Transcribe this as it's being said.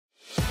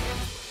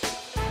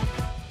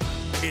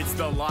It's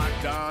the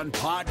Locked On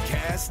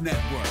Podcast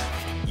Network,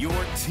 your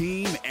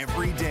team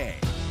every day.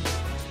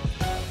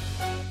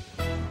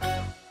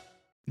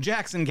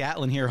 Jackson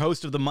Gatlin here,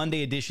 host of the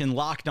Monday edition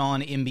Locked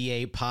On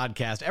NBA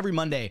podcast. Every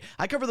Monday,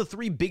 I cover the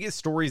three biggest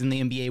stories in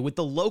the NBA with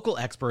the local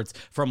experts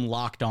from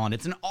Locked On.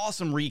 It's an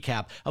awesome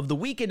recap of the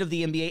weekend of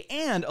the NBA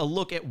and a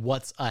look at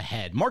what's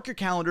ahead. Mark your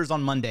calendars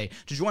on Monday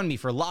to join me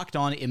for Locked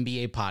On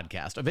NBA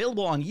podcast,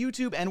 available on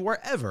YouTube and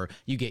wherever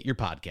you get your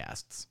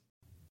podcasts.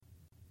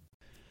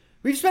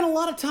 We've spent a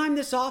lot of time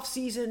this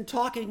offseason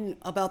talking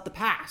about the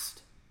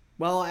past.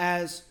 Well,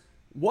 as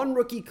one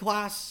rookie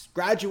class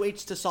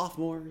graduates to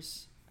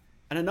sophomores,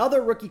 and another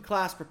rookie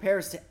class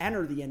prepares to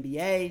enter the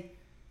NBA,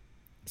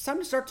 it's time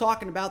to start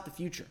talking about the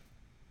future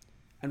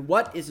and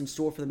what is in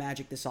store for the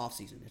Magic this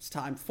offseason. It's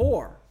time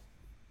for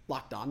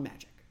Locked On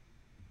Magic.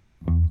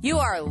 You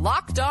are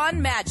Locked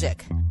On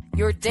Magic,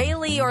 your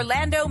daily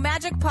Orlando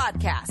Magic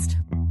podcast,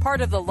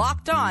 part of the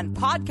Locked On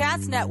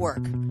Podcast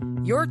Network,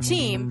 your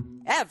team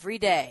every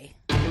day.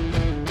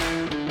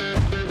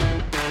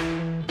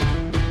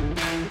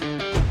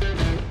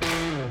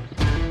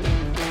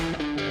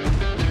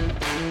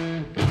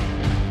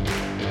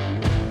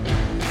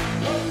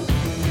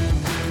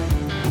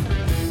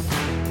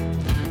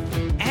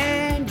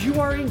 You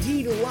are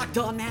indeed Locked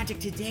On Magic.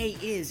 Today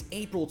is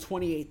April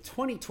 28th,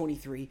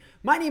 2023.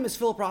 My name is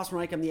Philip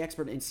Rossman-Reich. I'm the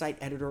expert insight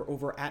editor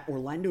over at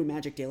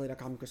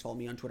OrlandoMagicDaily.com. You can follow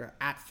me on Twitter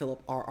at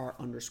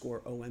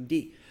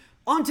PhilipRR_OMD.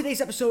 On today's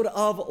episode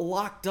of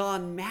Locked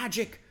On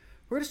Magic,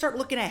 we're going to start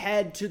looking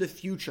ahead to the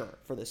future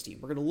for this team.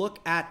 We're going to look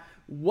at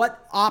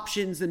what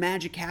options the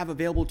Magic have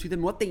available to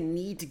them, what they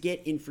need to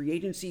get in free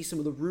agency, some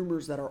of the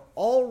rumors that are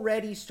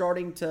already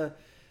starting to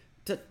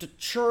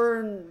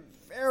churn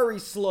very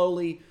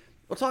slowly.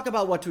 We'll talk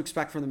about what to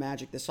expect from the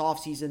Magic this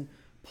offseason.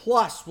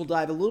 Plus, we'll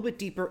dive a little bit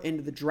deeper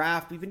into the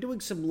draft. We've been doing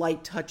some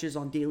light touches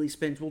on daily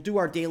spins. We'll do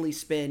our daily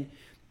spin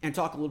and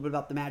talk a little bit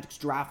about the Magic's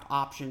draft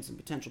options and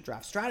potential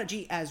draft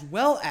strategy, as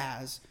well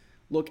as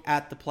look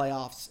at the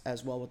playoffs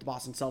as well, with the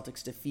Boston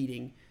Celtics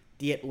defeating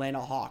the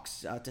Atlanta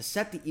Hawks to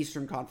set the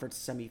Eastern Conference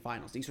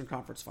semifinals, the Eastern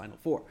Conference Final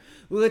Four.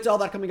 We'll get to all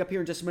that coming up here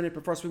in just a minute,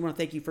 but first we want to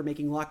thank you for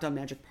making Locked On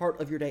Magic part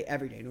of your day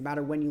every day, no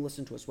matter when you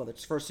listen to us, whether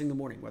it's first thing in the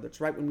morning, whether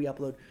it's right when we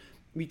upload.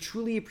 We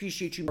truly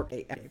appreciate you.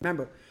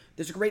 Remember,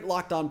 there's a great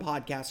Locked On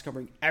podcast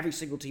covering every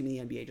single team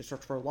in the NBA. Just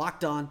search for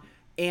Locked On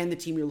and the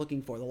team you're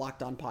looking for, the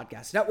Locked On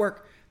Podcast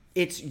Network.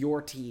 It's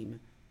your team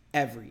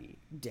every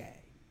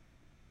day.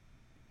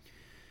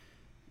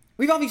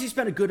 We've obviously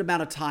spent a good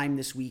amount of time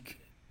this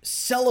week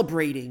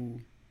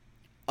celebrating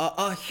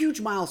a huge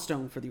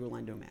milestone for the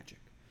Orlando Magic.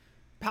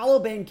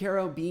 Paolo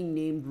Banchero being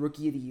named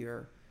Rookie of the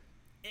Year.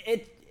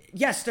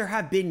 Yes, there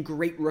have been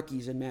great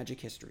rookies in Magic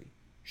history.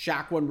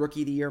 Shaq won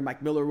Rookie of the Year.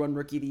 Mike Miller won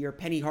Rookie of the Year.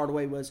 Penny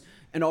Hardaway was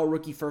an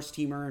all-rookie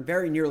first-teamer and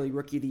very nearly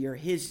Rookie of the Year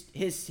his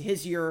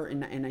year in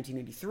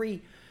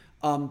 1993.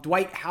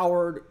 Dwight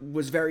Howard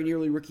was very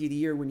nearly Rookie of the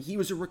Year when he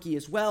was a rookie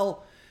as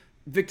well.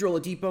 Victor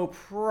Oladipo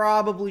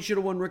probably should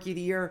have won Rookie of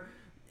the Year.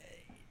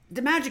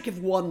 The Magic have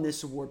won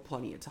this award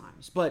plenty of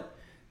times, but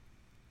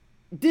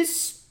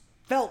this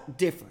felt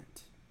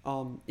different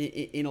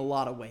in a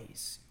lot of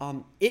ways.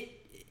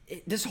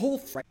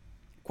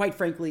 Quite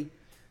frankly,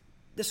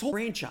 this whole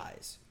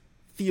franchise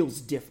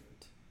feels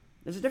different.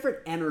 There's a different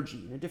energy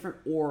and a different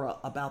aura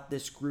about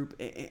this group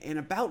and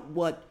about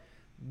what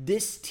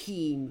this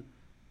team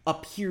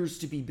appears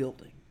to be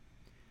building.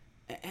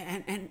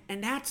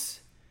 And that's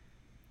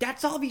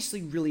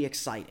obviously really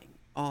exciting.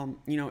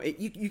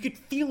 You could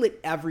feel it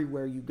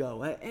everywhere you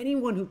go.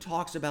 Anyone who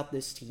talks about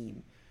this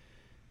team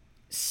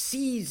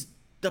sees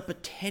the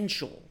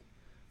potential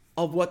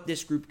of what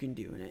this group can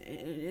do.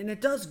 And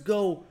it does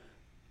go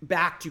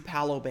back to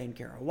Paolo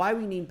Banchero. Why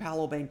we named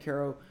Paolo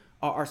Banchero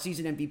our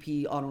season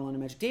MVP on Orlando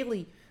Magic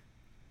Daily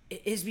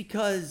is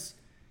because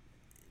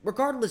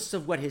regardless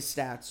of what his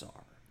stats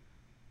are,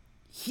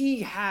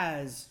 he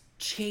has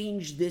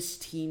changed this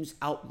team's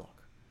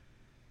outlook.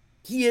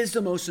 He is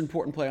the most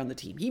important player on the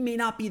team. He may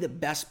not be the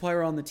best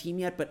player on the team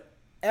yet, but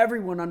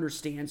everyone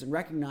understands and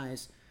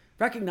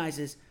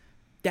recognizes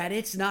that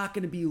it's not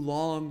going to be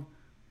long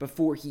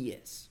before he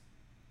is.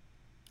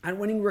 And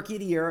winning Rookie of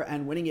the Year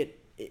and winning it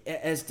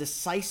as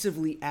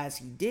decisively as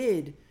he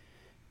did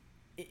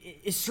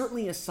is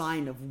certainly a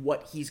sign of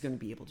what he's going to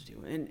be able to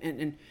do.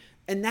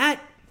 And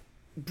that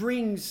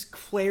brings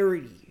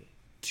clarity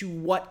to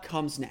what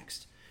comes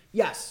next.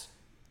 Yes,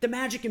 the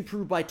Magic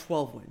improved by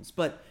 12 wins,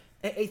 but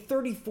a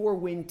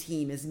 34-win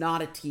team is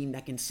not a team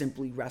that can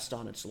simply rest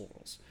on its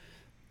laurels.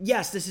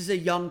 Yes, this is a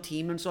young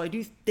team, and so I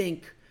do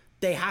think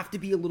they have to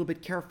be a little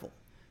bit careful.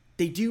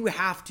 They do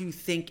have to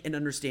think and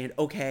understand,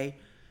 okay,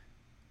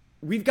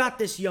 we've got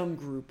this young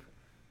group.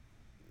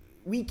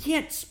 We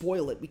can't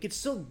spoil it. We could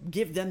still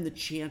give them the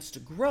chance to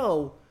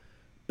grow,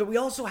 but we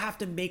also have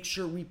to make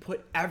sure we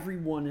put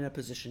everyone in a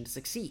position to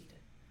succeed.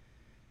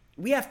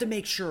 We have to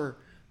make sure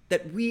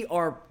that we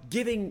are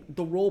giving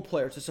the role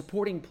players, the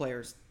supporting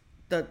players,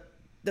 the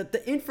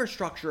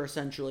infrastructure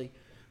essentially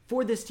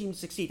for this team to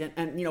succeed.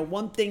 And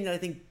one thing that I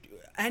think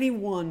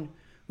anyone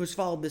who's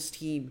followed this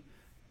team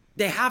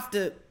they have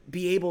to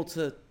be able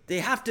to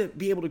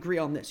agree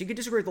on this. You can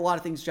disagree with a lot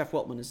of things Jeff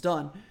Weltman has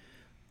done,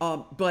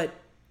 but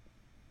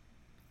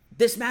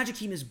this Magic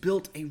team has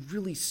built a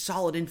really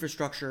solid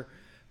infrastructure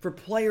for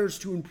players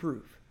to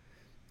improve.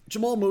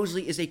 Jamal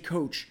Mosley is a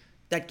coach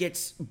that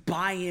gets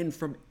buy-in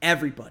from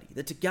everybody.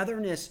 The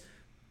togetherness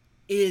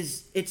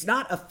it's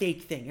not a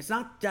fake thing. It's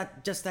not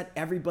that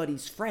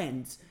everybody's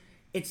friends.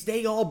 It's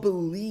they all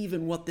believe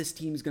in what this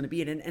team is going to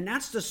be. And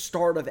that's the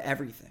start of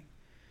everything.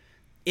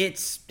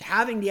 It's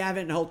having the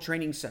Advent Health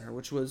Training Center,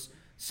 which was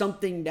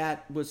something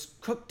that was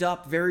cooked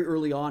up very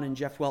early on in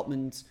Jeff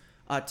Weltman's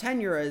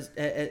tenure as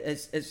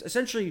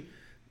essentially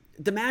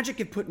the Magic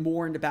have put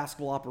more into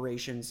basketball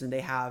operations than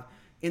they have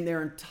in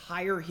their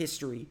entire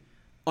history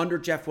under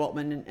Jeff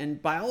Weltman.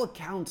 And by all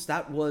accounts,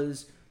 that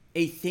was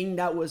a thing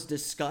that was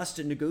discussed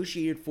and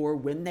negotiated for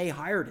when they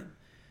hired him.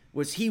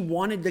 Was he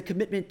wanted the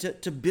commitment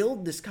to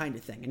build this kind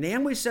of thing. And the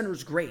Amway Center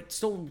is great,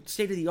 still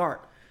state of the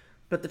art.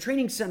 But the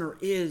training center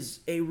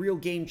is a real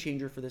game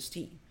changer for this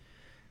team.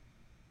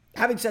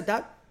 Having said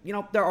that,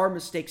 there are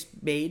mistakes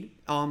made.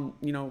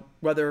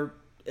 Whether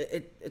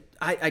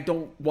I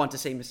don't want to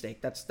say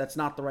mistake. That's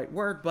not the right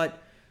word.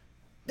 But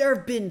there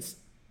have been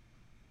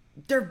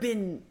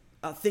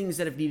things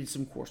that have needed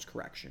some course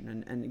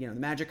correction. And the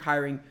Magic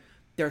hiring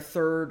their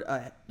third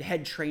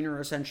head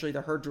trainer, essentially,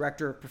 their third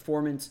director of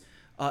performance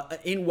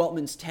in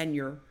Weltman's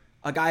tenure,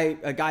 a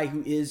guy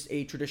who is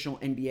a traditional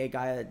NBA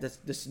guy.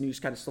 This news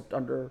kind of slipped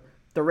under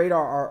the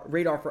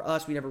radar for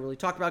us. We never really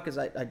talked about because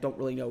I don't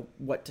really know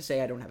what to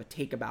say. I don't have a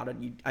take about it.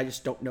 I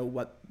just don't know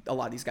what a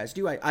lot of these guys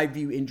do. I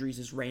view injuries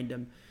as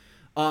random.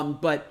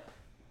 But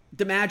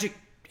the Magic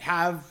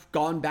have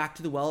gone back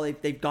to the well.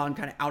 They've gone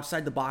kind of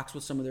outside the box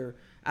with some of their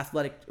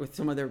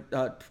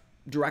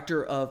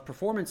director of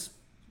performance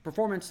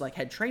like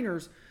head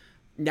trainers.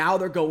 Now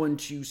they're going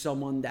to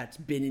someone that's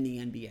been in the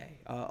NBA,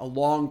 a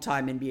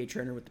long-time NBA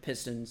trainer with the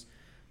Pistons,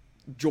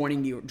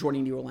 joining the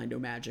Orlando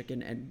Magic,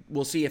 and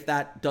we'll see if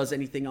that does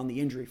anything on the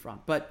injury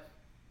front. But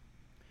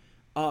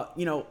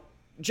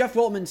Jeff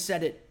Weltman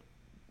said it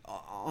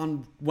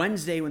on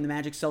Wednesday when the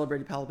Magic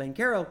celebrated Paolo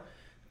Banchero.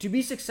 To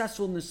be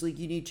successful in this league,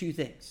 you need two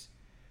things: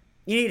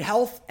 you need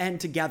health and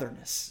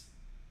togetherness.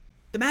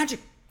 The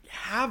Magic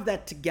have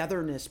that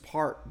togetherness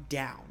part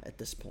down at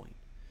this point.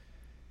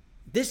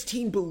 This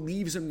team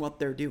believes in what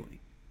they're doing.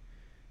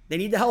 They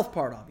need the health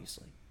part,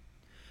 obviously.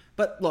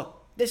 But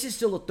look, this is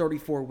still a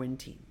 34-win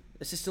team.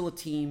 This is still a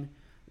team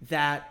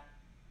that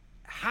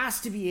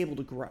has to be able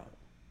to grow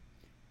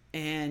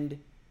and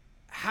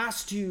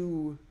has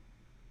to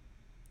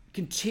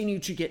continue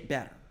to get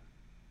better.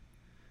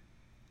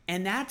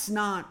 And that's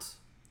not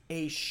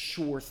a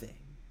sure thing.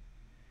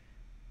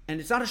 And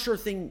it's not a sure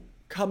thing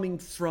coming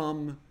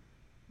from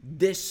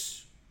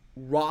this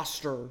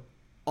roster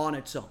on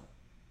its own.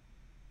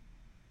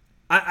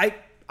 I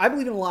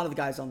believe in a lot of the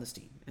guys on this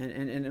team,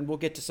 and we'll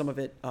get to some of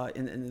it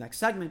in the next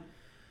segment.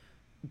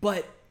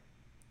 But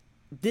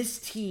this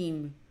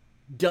team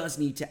does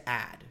need to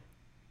add.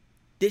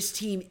 This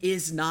team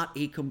is not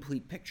a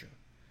complete picture.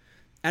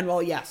 And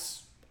while,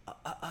 yes,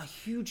 a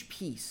huge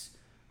piece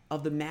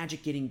of the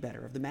Magic getting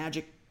better, of the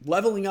Magic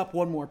leveling up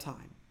one more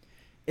time,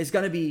 is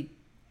going to be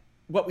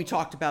what we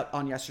talked about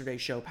on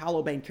yesterday's show,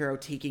 Paolo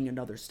Banchero taking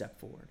another step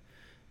forward.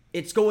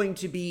 It's going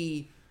to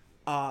be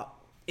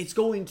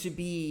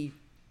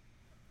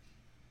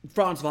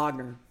Franz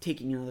Wagner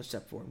taking another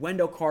step forward.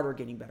 Wendell Carter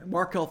getting better.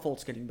 Markelle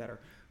Fultz getting better.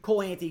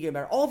 Cole Anthony getting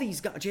better. All these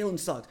guys, Jalen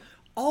Suggs,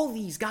 all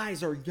these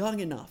guys are young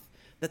enough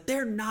that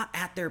they're not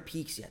at their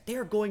peaks yet. They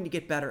are going to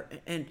get better.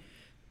 And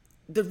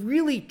the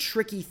really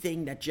tricky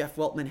thing that Jeff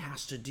Weltman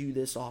has to do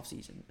this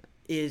offseason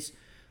is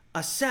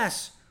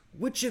assess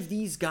which of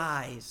these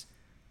guys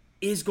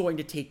is going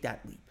to take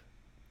that leap.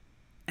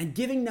 And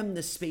giving them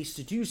the space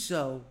to do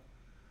so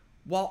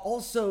while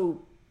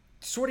also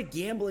sort of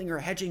gambling or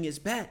hedging his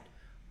bet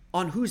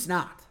on who's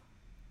not,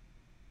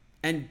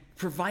 and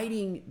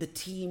providing the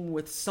team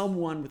with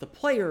a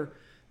player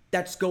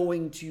that's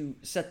going to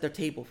set the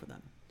table for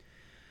them.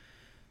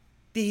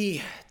 The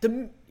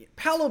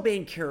Paolo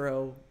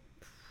Banchero,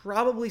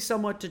 probably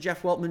somewhat to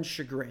Jeff Weltman's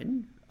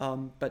chagrin,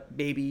 but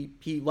maybe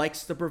he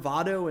likes the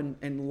bravado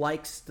and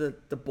likes the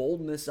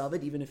boldness of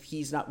it, even if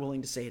he's not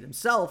willing to say it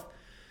himself.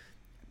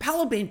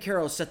 Paolo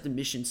Banchero set the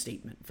mission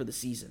statement for the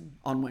season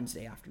on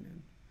Wednesday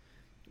afternoon.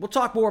 We'll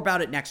talk more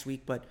about it next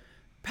week, but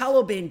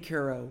Paolo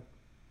Banchero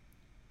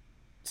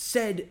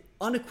said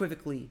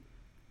unequivocally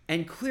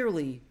and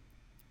clearly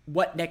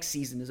what next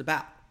season is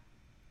about.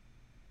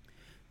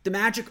 The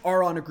Magic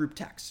are on a group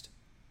text.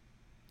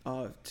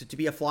 To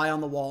be a fly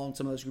on the wall in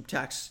some of those group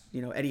texts,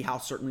 Eddie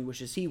House certainly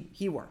wishes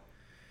he were.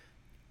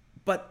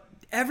 But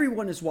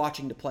everyone is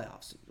watching the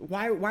playoffs.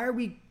 Why are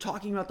we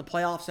talking about the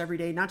playoffs every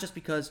day? Not just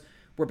because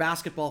we're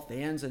basketball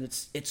fans and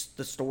it's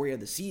the story of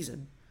the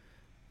season,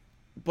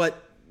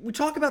 but we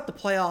talk about the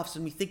playoffs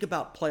and we think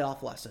about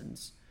playoff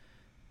lessons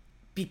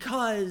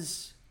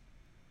because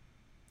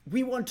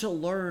we want to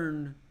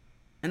learn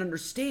and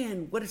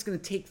understand what it's going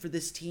to take for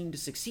this team to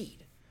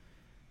succeed.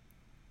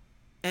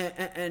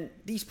 And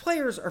these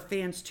players are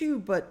fans too,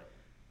 but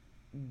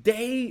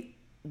they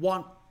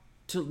want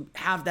to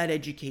have that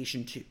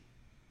education too.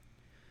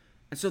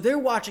 And so they're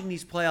watching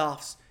these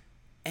playoffs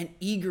and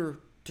eager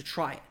to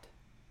try it.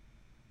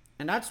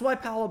 And that's why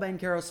Paolo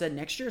Banchero said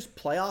next year's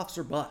playoffs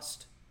or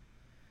bust.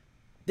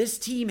 This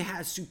team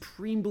has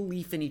supreme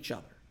belief in each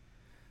other.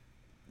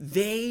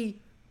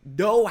 They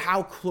know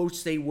how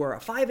close they were. A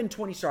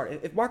 5-20 start.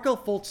 If Markelle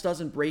Fultz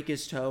doesn't break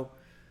his toe,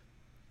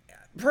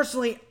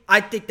 personally,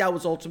 I think that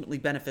was ultimately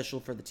beneficial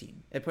for the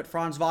team. It put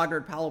Franz Wagner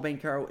and Paolo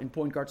Banchero in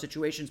point guard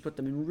situations, put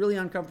them in really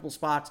uncomfortable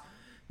spots,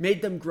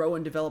 made them grow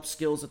and develop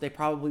skills that they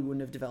probably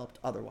wouldn't have developed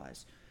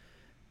otherwise.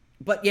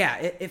 But yeah,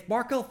 if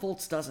Markelle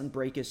Fultz doesn't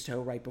break his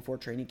toe right before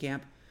training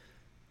camp,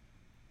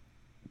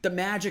 the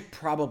Magic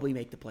probably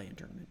make the play-in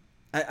tournament.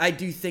 I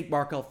do think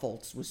Markelle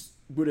Fultz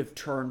would have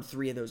turned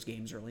 3 of those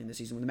games early in the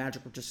season when the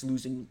Magic were just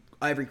losing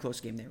every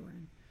close game they were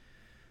in.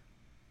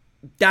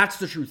 That's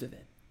the truth of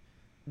it.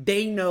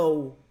 They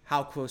know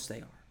how close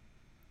they are.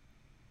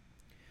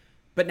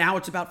 But now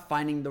it's about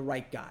finding the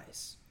right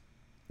guys.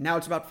 Now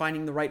it's about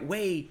finding the right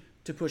way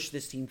to push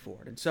this team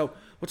forward. And so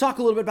we'll talk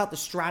a little bit about the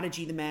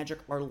strategy the Magic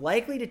are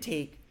likely to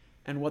take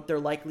and what they're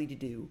likely to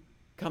do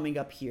coming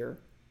up here.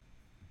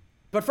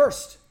 But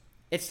first,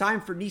 it's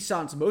time for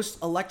Nissan's Most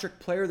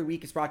Electric Player of the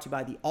Week. It's brought to you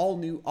by the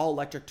all-new,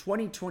 all-electric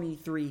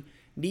 2023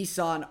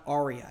 Nissan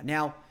Ariya.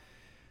 Now,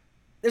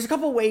 there's a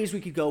couple ways we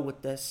could go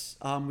with this.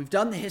 We've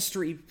done the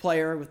history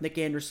player with Nick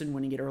Anderson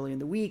winning it early in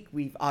the week.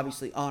 We've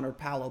obviously honored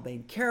Paolo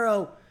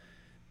Banchero.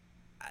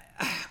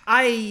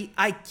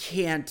 I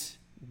can't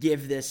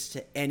give this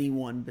to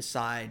anyone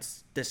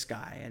besides this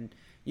guy. And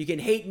you can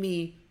hate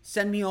me,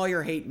 send me all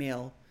your hate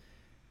mail.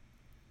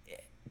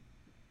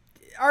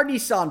 Our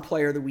Nissan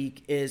Player of the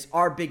Week is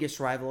our biggest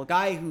rival, a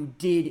guy who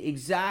did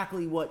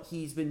exactly what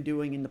he's been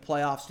doing in the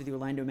playoffs to the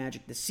Orlando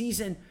Magic this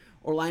season.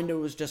 Orlando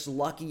was just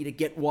lucky to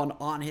get one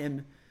on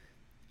him.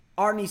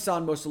 Our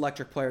Nissan Most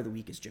Electric Player of the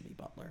Week is Jimmy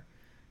Butler.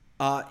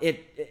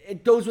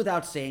 It goes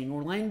without saying,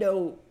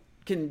 Orlando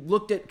can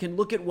look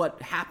at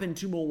what happened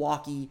to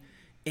Milwaukee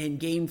in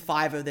Game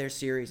 5 of their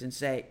series and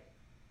say,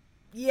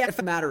 yeah, if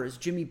the matter is,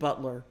 Jimmy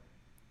Butler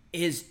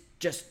is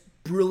just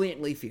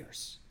brilliantly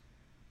fierce.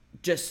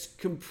 Just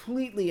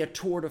completely a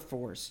tour de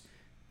force,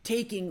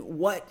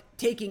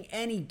 taking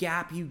any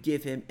gap you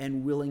give him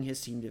and willing his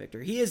team to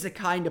victory. He is the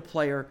kind of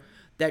player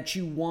that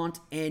you want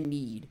and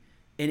need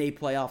in a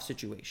playoff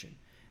situation.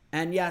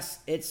 And yes,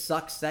 it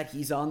sucks that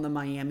he's on the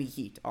Miami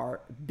Heat,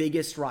 our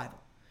biggest rival.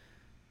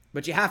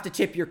 But you have to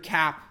tip your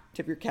cap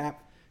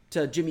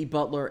to Jimmy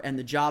Butler and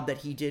the job that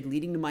he did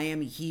leading the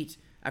Miami Heat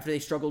after they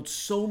struggled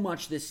so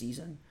much this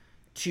season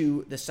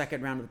to the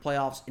second round of the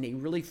playoffs in a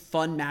really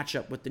fun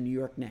matchup with the New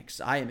York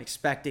Knicks. I am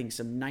expecting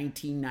some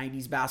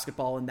 1990s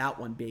basketball in that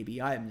one, baby.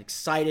 I am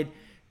excited.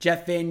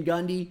 Jeff Van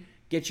Gundy,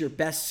 get your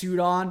best suit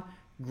on,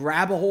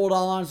 grab a hold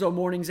on Alonzo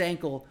Mourning's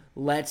ankle.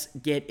 Let's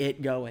get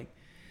it going.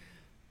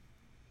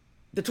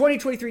 The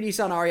 2023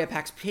 Nissan Ariya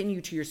packs pin you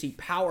to your seat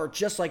power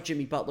just like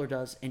Jimmy Butler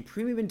does and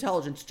premium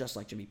intelligence just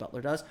like Jimmy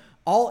Butler does,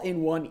 all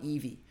in one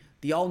EV.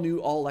 The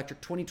all-new,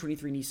 all-electric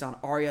 2023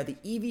 Nissan Ariya, the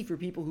EV for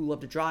people who love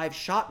to drive.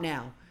 Shop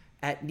now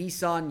at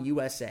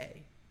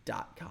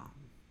nissanusa.com.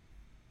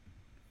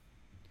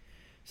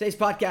 Today's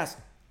podcast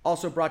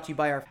also brought to you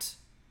by our...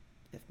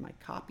 If my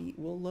copy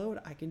will load,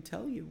 I can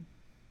tell you.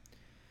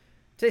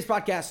 Today's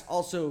podcast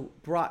also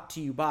brought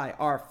to you by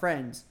our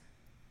friends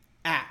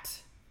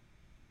at...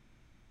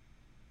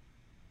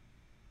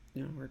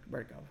 You know,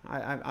 where'd it go?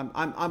 I'm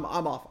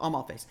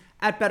off base.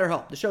 At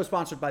BetterHelp. The show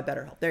sponsored by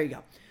BetterHelp. There you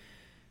go.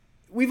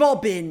 We've all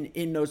been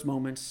in those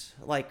moments,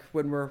 like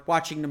when we're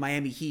watching the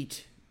Miami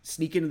Heat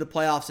sneak into the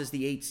playoffs as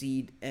the 8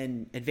 seed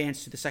and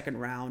advance to the second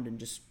round and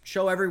just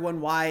show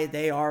everyone why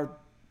they are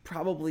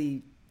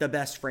probably the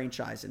best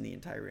franchise in the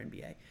entire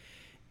NBA.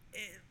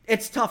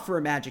 It's tough for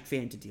a Magic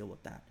fan to deal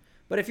with that.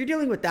 But if you're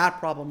dealing with that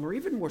problem or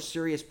even more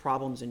serious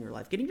problems in your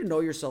life, getting to know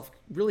yourself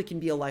really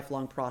can be a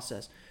lifelong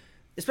process,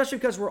 especially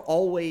because we're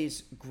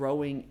always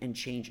growing and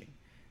changing.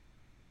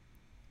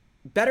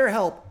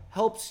 BetterHelp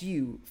helps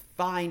you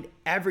find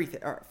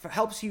everything, or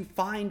helps you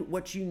find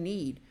what you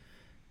need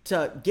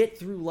to get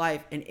through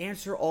life and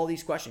answer all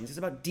these questions. It's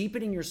about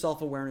deepening your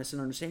self-awareness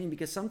and understanding,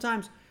 because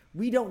sometimes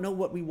we don't know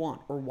what we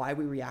want or why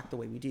we react the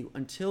way we do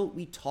until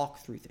we talk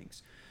through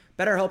things.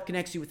 BetterHelp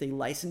connects you with a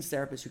licensed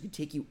therapist who can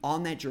take you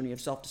on that journey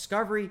of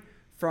self-discovery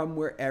from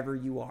wherever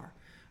you are.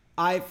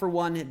 I, for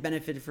one, have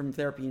benefited from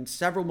therapy in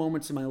several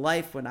moments in my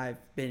life when I've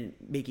been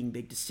making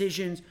big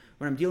decisions,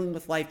 when I'm dealing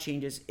with life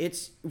changes.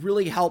 It's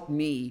really helped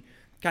me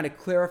kind of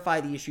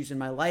clarify the issues in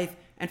my life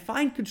and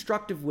find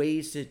constructive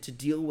ways to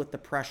deal with the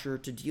pressure,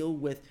 to deal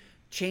with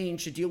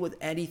change, to deal with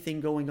anything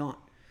going on.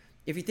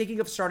 If you're thinking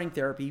of starting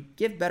therapy,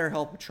 give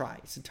BetterHelp a try.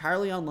 It's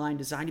entirely online,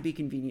 designed to be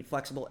convenient,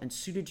 flexible, and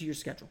suited to your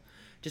schedule.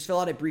 Just fill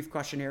out a brief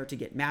questionnaire to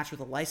get matched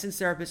with a licensed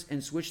therapist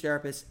and switch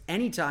therapists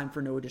anytime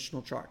for no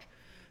additional charge.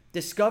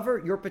 Discover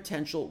your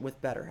potential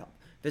with BetterHelp.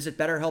 Visit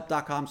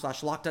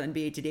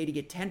BetterHelp.com/LockedOnNBA today to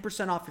get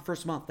 10% off your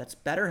first month. That's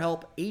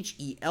BetterHelp,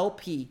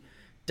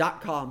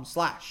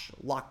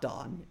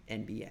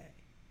 HELP.com/LockedOnNBA.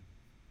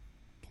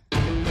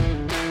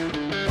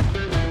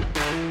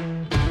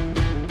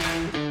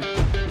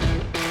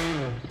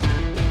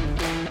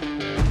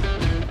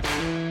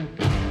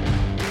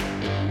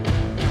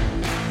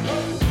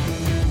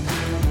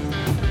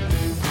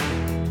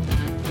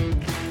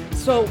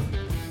 So,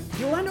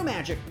 the Orlando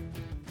Magic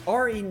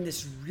are in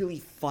this really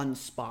fun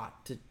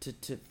spot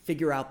to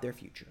figure out their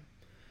future.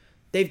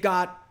 They've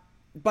got,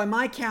 by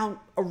my count,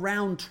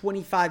 around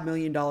 $25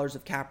 million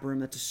of cap room.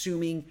 That's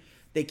assuming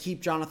they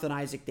keep Jonathan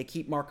Isaac, they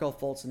keep Markelle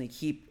Fultz, and they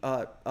keep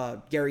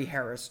Gary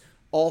Harris.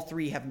 All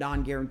three have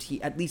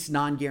at least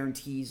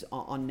non-guarantees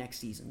on next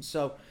season.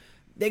 So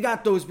they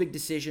got those big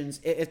decisions.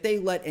 If they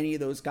let any of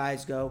those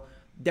guys go,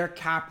 their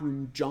cap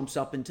room jumps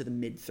up into the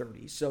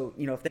mid-30s. So,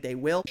 if they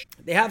will,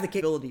 they have the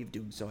capability of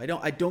doing so.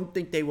 I don't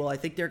think they will. I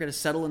think they're going to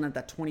settle in at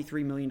that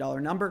 $23 million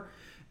number.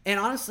 And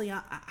honestly,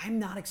 I'm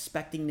not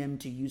expecting them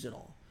to use it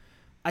all.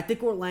 I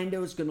think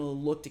Orlando is going to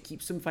look to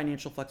keep some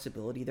financial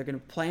flexibility. They're going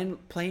to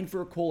plan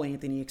for a Cole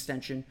Anthony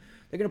extension.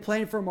 They're going to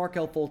plan for a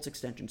Markelle Fultz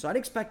extension. So I'd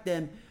expect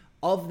them,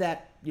 of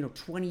that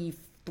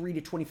 23 to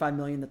 25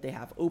 million that they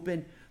have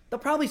open, they'll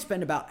probably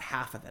spend about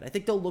half of it. I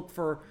think they'll look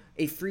for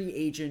a free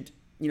agent,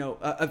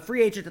 a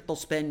free agent that they'll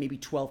spend maybe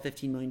 $12,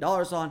 $15 million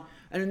on,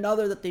 and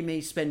another that they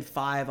may spend $5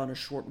 million on a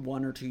short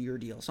 1 or 2 year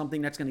deal,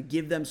 something that's going to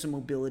give them some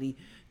mobility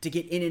to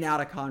get in and out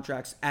of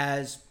contracts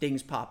as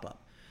things pop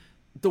up.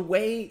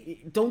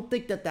 Don't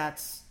think that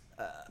that's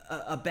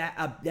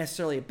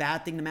necessarily a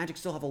bad thing. The Magic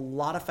still have a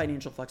lot of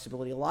financial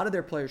flexibility. A lot of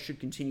their players should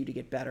continue to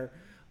get better.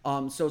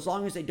 So as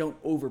long as they don't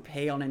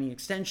overpay on any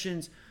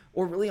extensions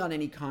or really on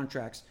any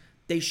contracts,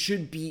 they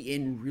should be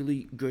in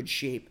really good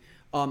shape.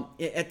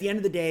 At the end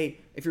of the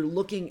day, if you're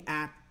looking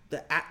at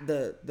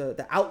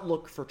the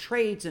outlook for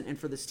trades and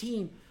for this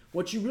team,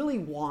 what you really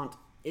want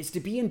is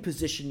to be in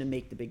position to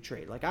make the big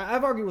trade. Like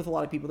I've argued with a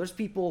lot of people. There's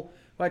people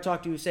who I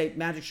talk to who say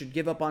Magic should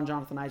give up on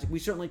Jonathan Isaac. We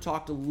certainly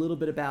talked a little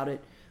bit about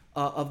it,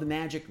 of the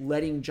Magic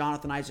letting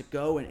Jonathan Isaac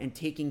go and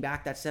taking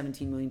back that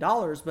 $17 million.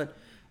 But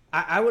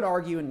I would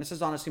argue, and this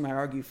is honestly my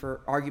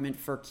argument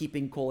for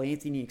keeping Cole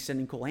Anthony,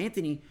 extending Cole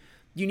Anthony,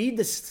 you need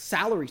this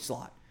salary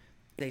slot.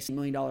 He's a $1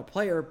 million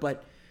player,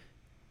 but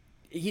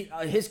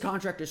his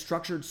contract is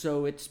structured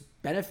so it's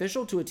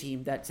beneficial to a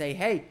team that say,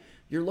 hey,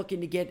 you're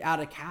looking to get out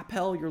of cap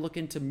hell, you're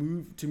looking to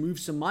move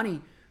some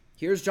money.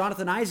 Here's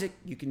Jonathan Isaac.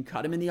 You can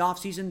cut him in the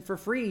offseason for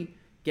free.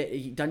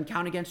 He doesn't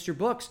count against your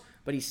books,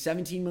 but he's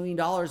 $17 million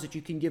that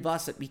you can give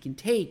us that we can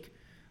take.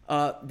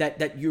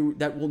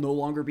 That will no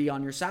longer be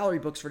on your salary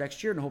books for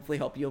next year and hopefully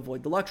help you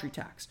avoid the luxury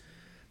tax.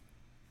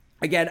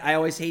 Again, I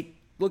always hate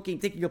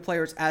thinking of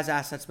players as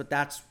assets, but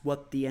that's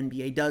what the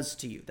NBA does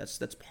to you. That's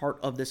part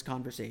of this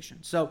conversation.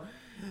 So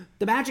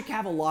the Magic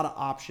have a lot of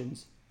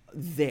options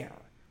there.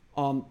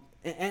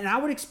 And I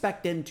would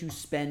expect them to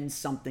spend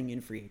something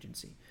in free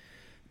agency.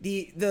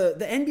 The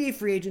NBA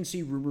free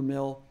agency rumor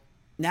mill,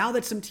 now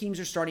that some teams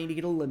are starting to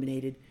get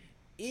eliminated,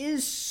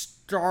 is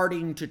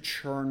starting to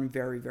churn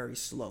very, very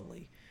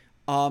slowly.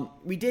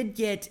 We did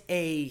get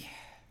it's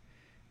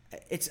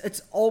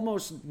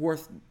almost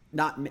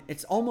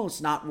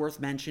not worth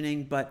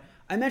mentioning, but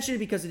I mention it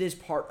because it is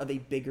part of a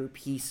bigger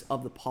piece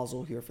of the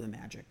puzzle here for the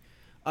Magic.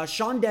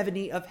 Sean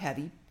Devaney of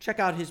Heavy, check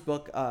out his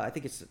book. I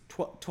think it's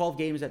 12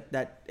 games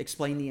that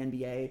explain the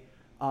NBA.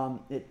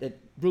 It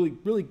really,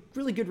 really,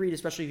 really good read,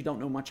 especially if you don't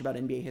know much about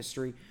NBA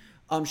history.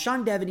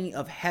 Sean Devaney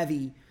of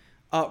Heavy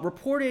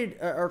reported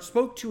or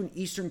spoke to an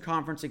Eastern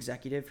Conference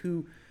executive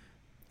who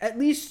at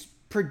least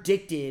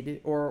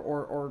predicted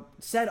or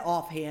said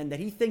offhand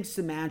that he thinks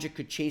the Magic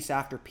could chase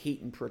after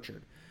Peyton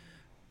Pritchard.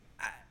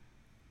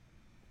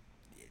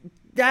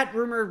 That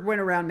rumor went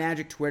around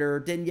Magic Twitter,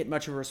 didn't get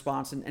much of a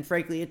response, and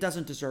frankly, it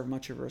doesn't deserve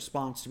much of a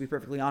response, to be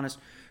perfectly honest.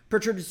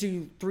 Pritchard is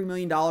due $3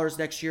 million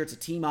next year. It's a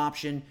team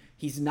option.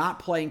 He's not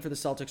playing for the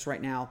Celtics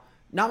right now.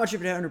 Not much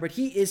of an owner, but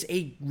he is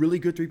a really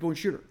good three-point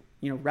shooter.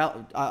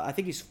 I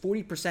think he's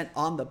 40%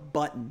 on the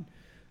button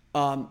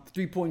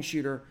three-point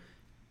shooter.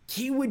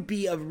 He would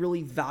be a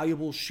really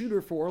valuable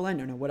shooter for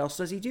Orlando. Now, what else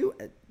does he do?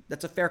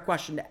 That's a fair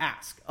question to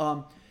ask.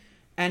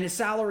 And his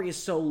salary is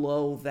so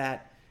low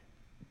that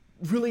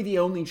really the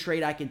only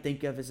trade I can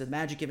think of is the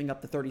Magic giving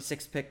up the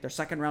 36th pick, their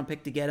second-round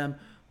pick to get him,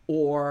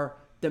 or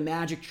the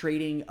Magic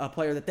trading a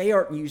player that they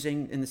aren't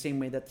using in the same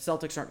way that the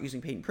Celtics aren't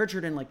using Peyton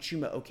Pritchard in, like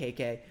Chuma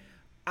Okeke.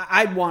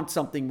 I'd want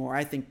something more.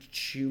 I think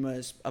Chuma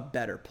is a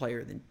better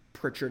player than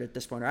Pritchard at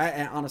this point.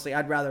 Honestly,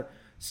 I'd rather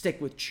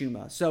stick with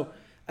Chuma. So,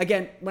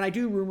 again, when I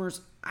do rumors,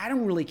 I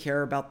don't really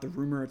care about the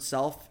rumor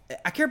itself.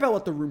 I care about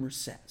what the rumor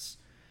says.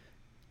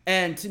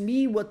 And to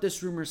me, what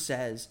this rumor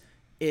says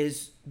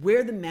is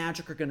where the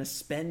Magic are going to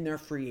spend their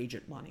free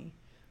agent money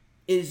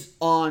is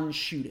on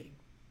shooting.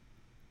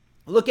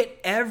 Look at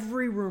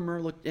every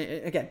rumor.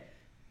 Again,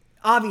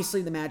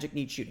 obviously the Magic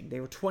need shooting. They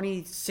were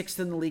 26th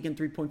in the league in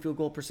three-point field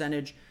goal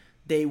percentage.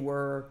 They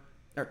were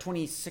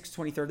 26th,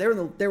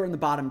 23rd. They were in the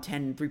bottom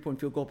 10 in three-point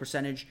field goal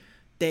percentage.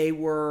 They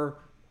were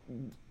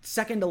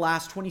second to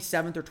last,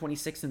 27th or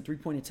 26th in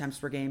three-point attempts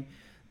per game.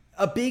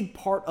 A big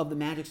part of the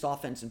Magic's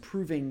offense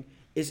improving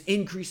is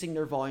increasing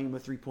their volume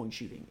of three-point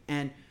shooting.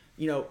 And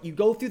you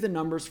go through the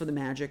numbers for the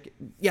Magic.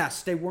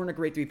 Yes, they weren't a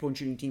great three-point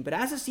shooting team, but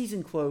as the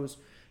season closed,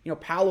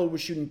 Paolo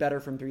was shooting better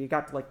from three. He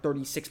got to like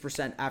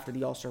 36% after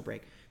the All-Star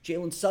break.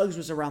 Jalen Suggs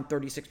was around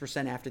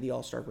 36% after the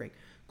All-Star break.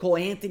 Cole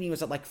Anthony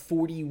was at like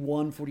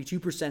 41,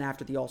 42%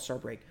 after the All-Star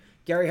break.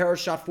 Gary Harris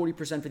shot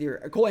 40% for the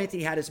year. Cole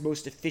Anthony had his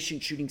most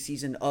efficient shooting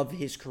season of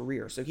his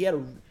career. So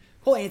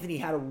Cole Anthony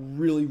had a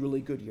really,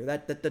 really good year.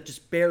 That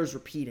just bears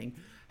repeating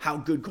how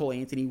good Cole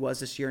Anthony was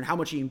this year and how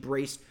much he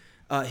embraced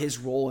his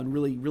role and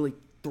really, really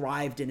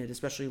thrived in it,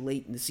 especially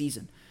late in the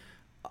season.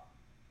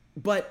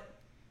 But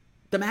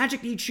the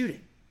Magic need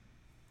shooting.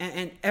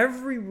 And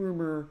every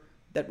rumor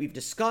that we've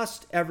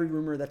discussed, every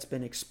rumor that's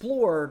been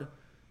explored,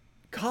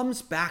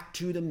 comes back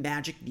to the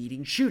Magic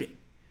needing shooting.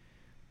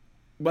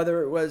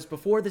 Whether it was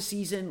before the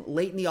season,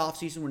 late in the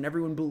offseason, when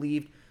everyone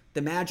believed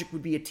the Magic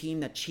would be a team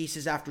that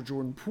chases after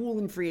Jordan Poole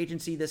in free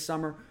agency this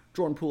summer.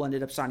 Jordan Poole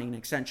ended up signing an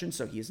extension,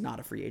 so he is not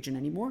a free agent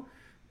anymore.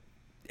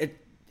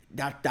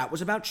 That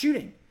was about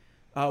shooting.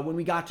 When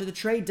we got to the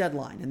trade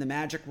deadline and the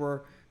Magic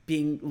were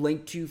being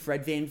linked to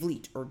Fred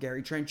VanVleet or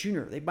Gary Trent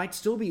Jr., they might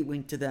still be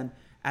linked to them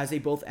as they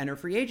both enter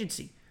free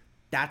agency.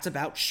 That's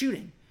about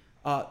shooting.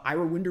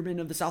 Ira Winderman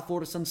of the South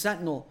Florida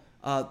Sun-Sentinel,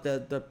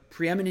 the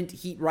preeminent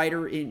Heat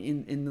writer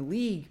in the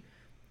league,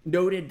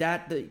 noted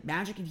that the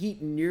Magic and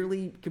Heat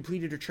nearly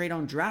completed a trade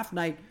on draft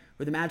night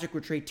where the Magic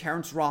would trade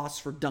Terrence Ross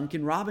for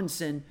Duncan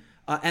Robinson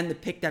and the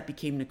pick that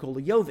became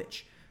Nikola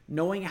Jovic.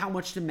 Knowing how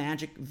much the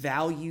Magic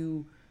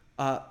value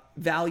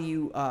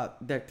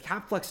the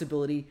cap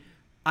flexibility,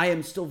 I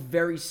am still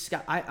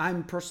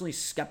I'm personally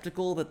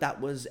skeptical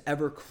that was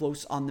ever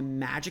close on the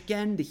Magic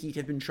end. The Heat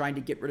have been trying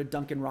to get rid of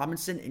Duncan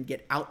Robinson and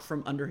get out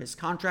from under his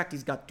contract.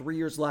 He's got 3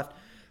 years left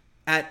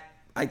at,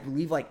 I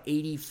believe, like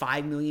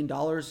 $85 million.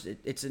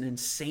 It's an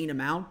insane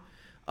amount.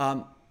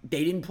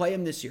 They didn't play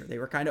him this year. They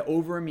were kind of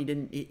over him.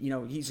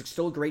 He's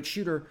still a great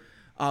shooter,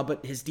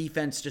 but his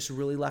defense just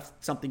really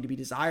left something to be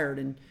desired.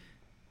 And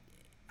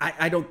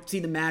I don't see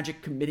the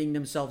Magic committing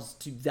themselves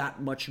to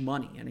that much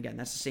money. And again,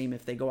 that's the same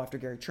if they go after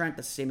Gary Trent.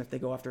 That's the same if they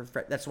go after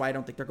Fred. That's why I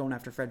don't think they're going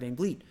after Fred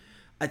VanVleet.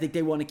 I think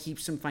they want to keep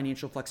some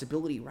financial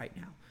flexibility right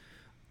now.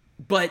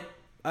 But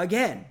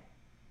again,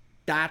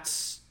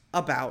 that's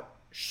about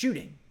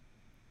shooting.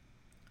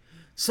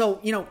 So,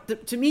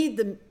 to me,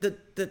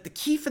 the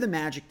key for the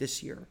Magic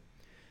this year,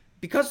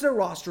 because their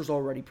roster is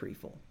already pretty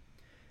full,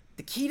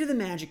 the key to the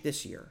Magic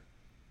this year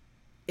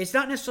is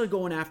not necessarily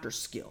going after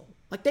skill.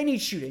 Like, they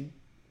need shooting.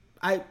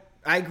 I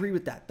agree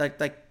with that.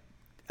 Like,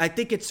 I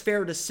think it's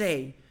fair to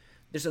say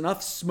there's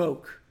enough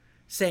smoke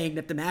saying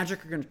that the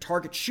Magic are going to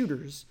target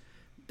shooters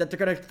that they're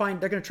going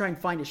to try and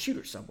find a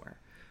shooter somewhere.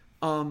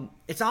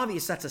 It's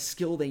obvious that's a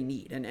skill they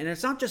need. And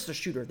it's not just a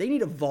shooter. They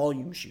need a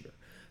volume shooter.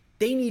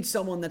 They need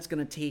someone that's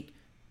going to take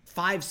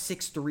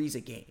 5-6 threes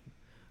a game.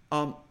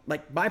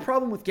 My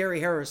problem with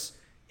Gary Harris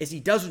is he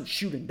doesn't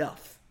shoot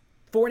enough.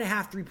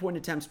 4.5 3-point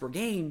attempts per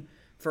game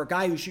for a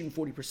guy who's shooting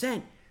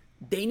 40%.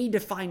 They need to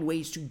find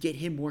ways to get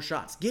him more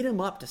shots. Get him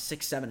up to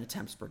 6-7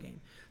 attempts per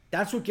game.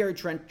 That's what Gary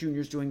Trent Jr.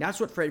 is doing. That's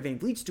what Fred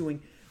VanVleet's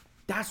doing.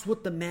 That's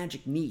what the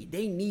Magic need.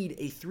 They need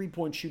a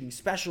 3-point shooting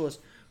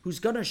specialist who's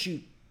going to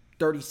shoot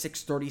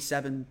 36,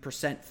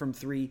 37% from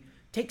three,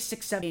 take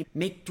 6-7,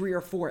 make 3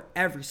 or 4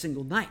 every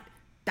single night.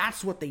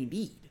 That's what they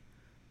need.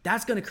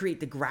 That's going to create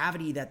the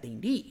gravity that they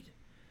need.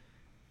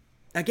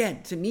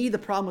 Again, to me, the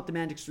problem with the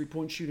Magic's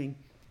 3-point shooting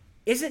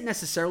isn't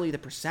necessarily the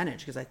percentage,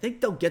 because I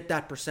think they'll get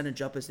that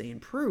percentage up as they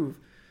improve.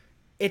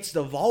 It's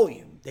the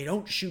volume. They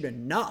don't shoot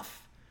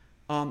enough.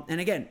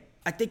 And again,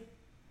 I think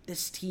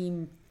this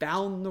team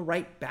found the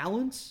right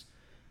balance.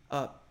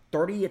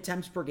 30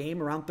 attempts per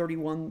game, around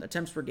 31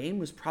 attempts per game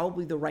was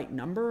probably the right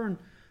number, and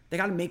they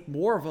got to make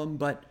more of them,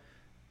 but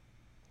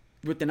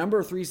with the number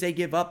of threes they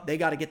give up, they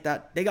got to get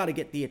that. They got to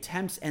get the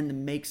attempts and the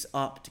makes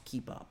up to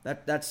keep up.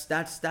 That's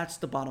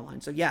the bottom line.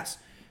 So yes,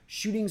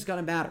 shooting's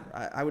gonna matter.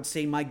 I would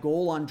say my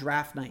goal on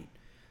draft night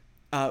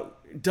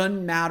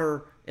doesn't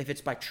matter if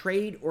it's by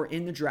trade or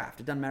in the draft.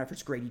 It doesn't matter if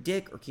it's Grady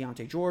Dick or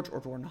Keontae George or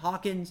Jordan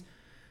Hawkins.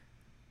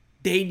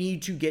 They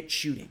need to get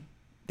shooting.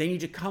 They need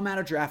to come out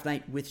of draft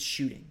night with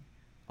shooting.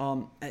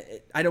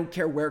 I don't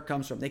care where it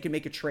comes from. They can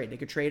make a trade. They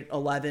could trade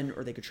 11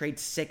 or they could trade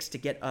 6 to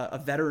get a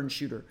veteran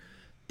shooter.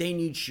 They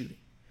need shooting.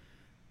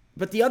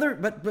 But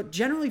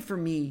generally for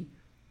me,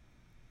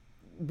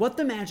 what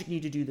the Magic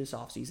need to do this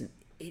offseason,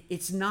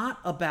 it's not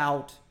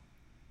about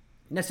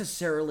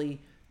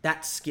necessarily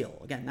that skill.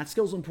 Again, that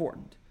skill's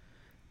important.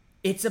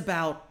 It's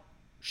about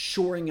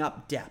shoring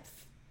up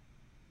depth.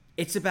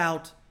 It's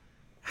about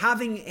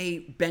having a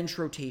bench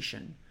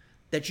rotation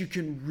that you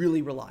can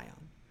really rely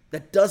on,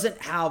 that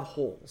doesn't have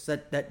holes,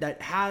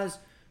 that has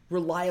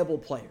reliable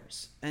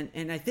players.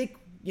 And I think,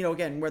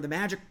 again, where the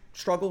Magic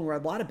struggle and where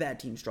a lot of bad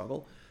teams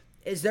struggle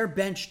is their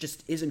bench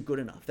just isn't good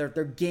enough. They're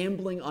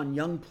gambling on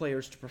young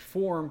players to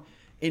perform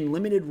in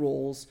limited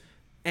roles,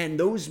 and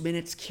those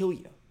minutes kill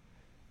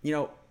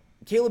you.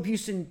 Caleb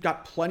Houston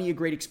got plenty of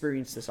great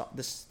experience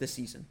this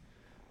season,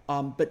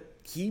 but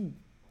he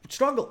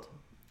struggled.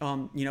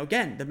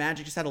 Again, the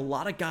Magic just had a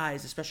lot of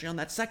guys, especially on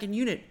that second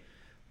unit,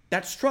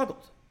 that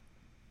struggled.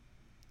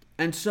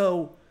 And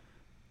so,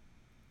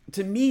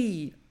 to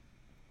me,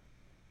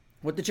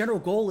 what the general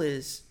goal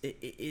is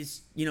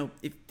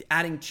if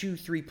adding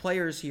 2-3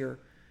 players here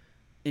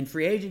in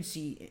free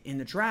agency in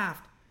the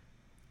draft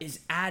is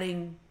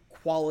adding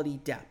quality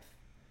depth.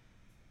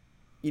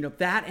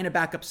 That and a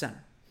backup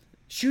center.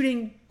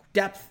 Shooting,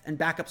 depth, and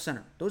backup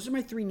center. Those are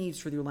my three needs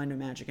for the Orlando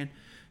Magic. And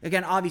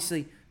again,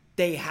 obviously,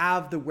 they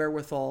have the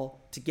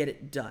wherewithal to get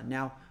it done.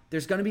 Now,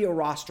 there's going to be a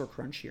roster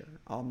crunch here.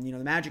 The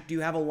Magic do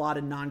have a lot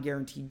of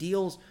non-guaranteed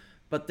deals,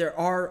 but there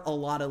are a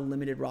lot of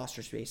limited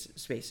roster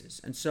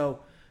spaces. And so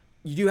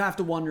you do have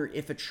to wonder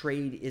if a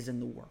trade is in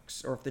the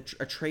works or if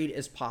a trade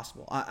is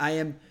possible. I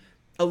am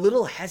a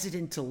little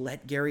hesitant to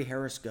let Gary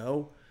Harris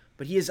go,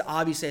 but he is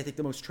obviously, I think,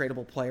 the most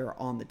tradable player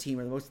on the team,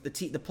 or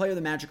the player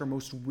the Magic are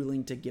most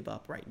willing to give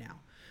up right now.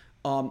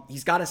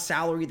 He's got a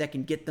salary that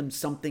can get them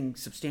something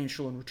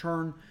substantial in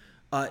return.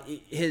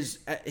 His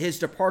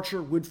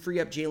departure would free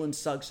up Jalen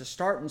Suggs to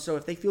start, and so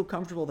if they feel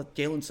comfortable that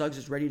Jalen Suggs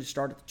is ready to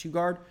start at the 2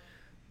 guard,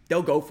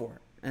 they'll go for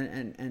it.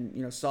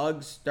 And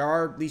Suggs, there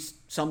are at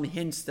least some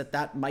hints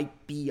that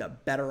might be a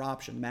better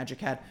option. The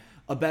Magic had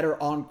a better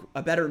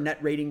net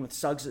rating with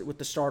Suggs with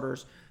the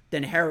starters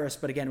than Harris,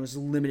 but again, it was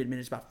limited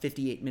minutes, about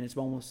 58 minutes,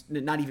 almost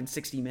not even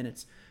 60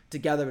 minutes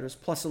together, but it was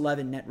plus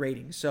 11 net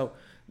rating. So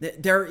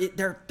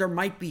there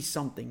might be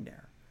something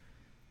there.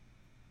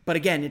 But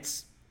again,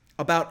 it's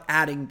about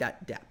adding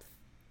that depth.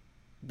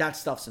 That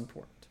stuff's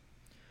important.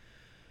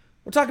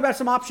 We'll talk about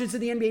some options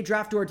in the NBA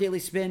draft to our daily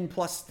spin,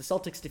 plus the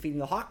Celtics defeating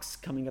the Hawks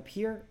coming up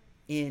here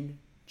in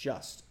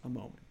just a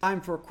moment.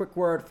 Time for a quick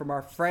word from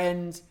our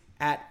friends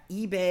at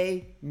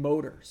eBay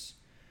Motors.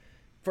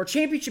 For a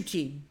championship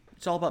team,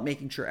 it's all about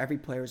making sure every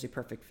player is a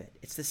perfect fit.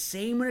 It's the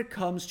same when it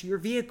comes to your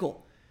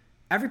vehicle.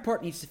 Every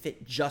part needs to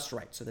fit just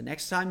right. So the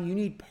next time you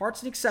need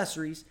parts and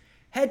accessories,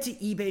 head to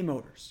eBay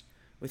Motors.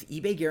 With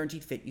eBay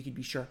Guaranteed Fit, you can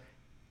be sure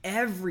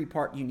every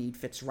part you need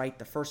fits right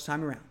the first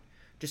time around.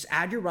 Just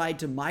add your ride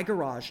to My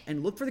Garage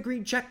and look for the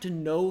green check to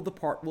know the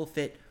part will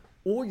fit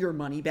or your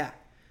money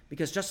back.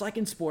 Because just like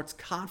in sports,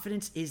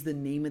 confidence is the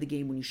name of the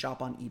game when you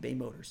shop on eBay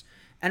Motors.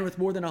 And with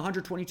more than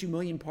 122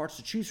 million parts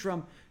to choose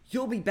from,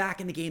 you'll be back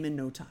in the game in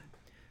no time.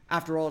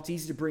 After all, it's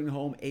easy to bring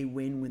home a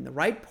win when the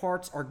right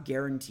parts are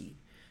guaranteed.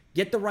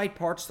 Get the right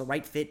parts, the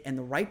right fit, and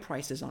the right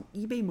prices on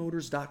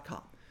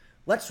ebaymotors.com.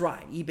 Let's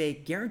ride.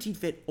 eBay Guaranteed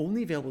Fit,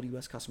 only available to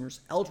U.S.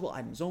 customers. Eligible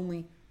items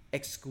only.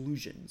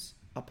 Exclusions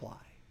apply.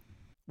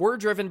 We're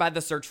driven by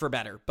the search for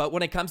better, but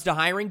when it comes to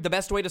hiring, the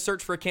best way to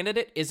search for a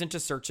candidate isn't to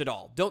search at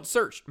all. Don't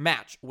search,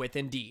 match with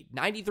Indeed.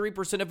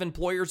 93% of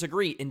employers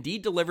agree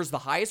Indeed delivers the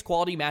highest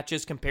quality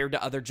matches compared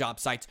to other job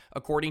sites,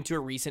 according to a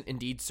recent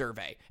Indeed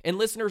survey. And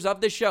listeners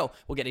of this show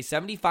will get a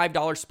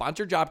 $75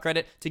 sponsored job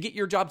credit to get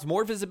your jobs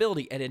more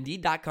visibility at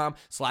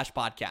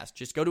Indeed.com/podcast.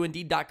 Just go to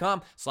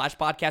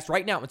Indeed.com/podcast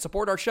right now and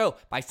support our show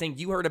by saying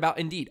you heard about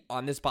Indeed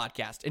on this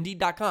podcast.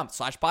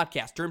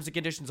 Indeed.com/podcast. Terms and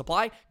conditions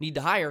apply. Need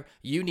to hire?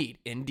 You need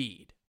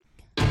Indeed.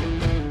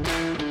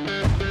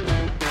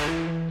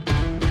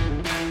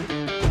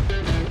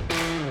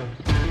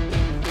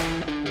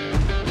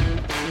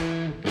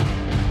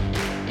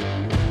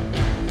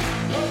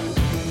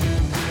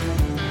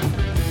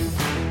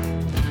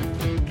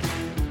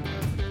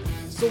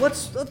 So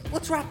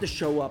let's wrap the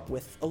show up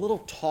with a little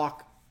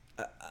talk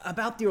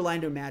about the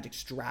Orlando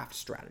Magic's draft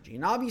strategy.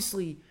 And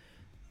obviously,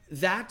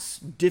 that's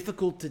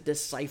difficult to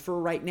decipher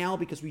right now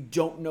because we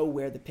don't know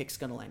where the pick's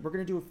going to land. We're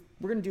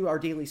gonna do our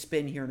daily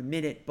spin here in a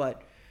minute,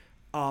 but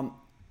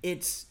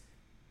it's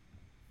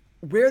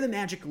where the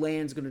Magic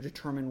lands going to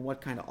determine what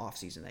kind of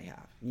offseason they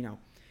have.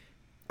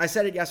 I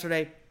said it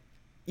yesterday.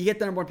 You get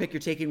the number 1 pick, you're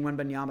taking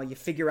Wembanyama. You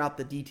figure out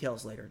the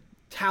details later.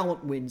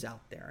 Talent wins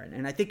out there,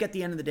 and I think at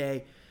the end of the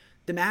day,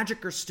 the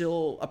Magic are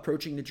still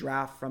approaching the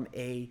draft from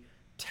a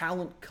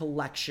talent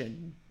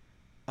collection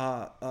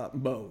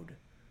mode.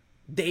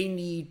 They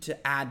need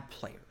to add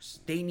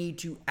players. They need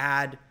to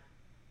add,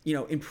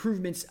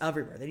 improvements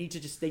everywhere. They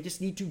just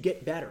need to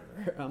get better.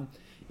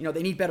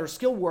 They need better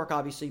skill work,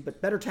 obviously, but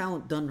better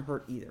talent doesn't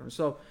hurt either.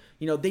 So,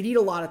 they need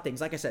a lot of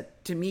things. Like I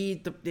said, to me,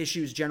 the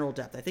issue is general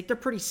depth. I think they're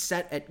pretty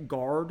set at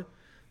guard,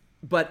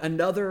 but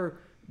another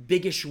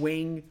biggish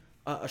wing,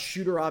 a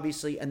shooter,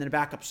 obviously, and then a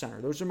backup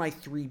center. Those are my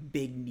 3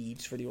 big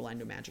needs for the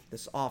Orlando Magic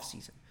this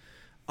offseason.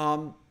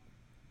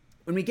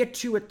 When we get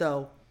to it,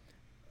 though,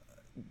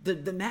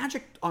 the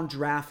Magic on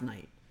draft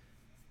night,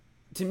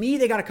 to me,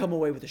 they got to come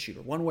away with a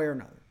shooter, one way or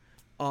another.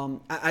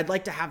 I'd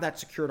like to have that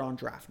secured on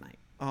draft night,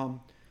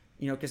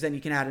 because then you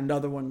can add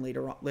another one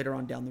later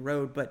on down the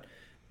road. But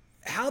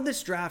how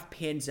this draft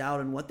pans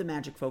out and what the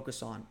Magic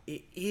focus on,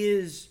 it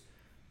is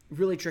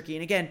really tricky.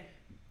 And again,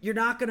 you're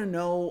not going to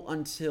know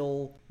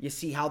until you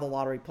see how the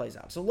lottery plays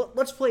out. So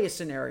let's play a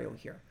scenario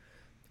here.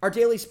 Our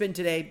daily spin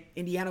today,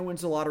 Indiana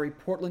wins the lottery,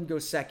 Portland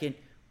goes 2nd,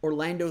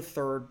 Orlando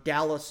 3rd,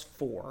 Dallas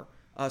 4.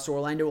 So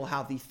Orlando will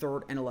have the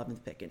 3rd and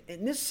 11th pick. And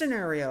in this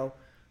scenario,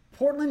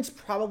 Portland's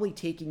probably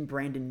taking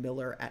Brandon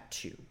Miller at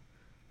 2.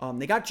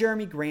 They got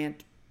Jeremy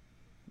Grant,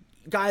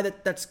 guy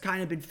that's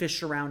kind of been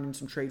fished around in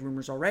some trade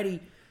rumors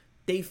already.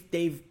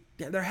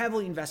 They're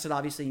heavily invested,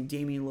 obviously, in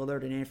Damian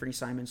Lillard and Anthony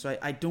Simons. So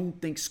I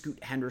don't think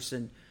Scoot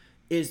Henderson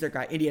is their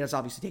guy. Indiana's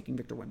obviously taking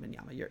Victor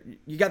Wembanyama.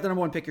 You got the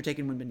number 1 pick, you're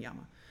taking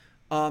Wembanyama.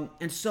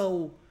 And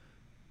so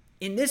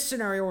in this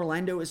scenario,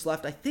 Orlando is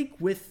left, I think,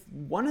 with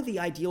one of the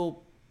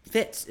ideal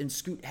fits in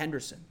Scoot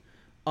Henderson.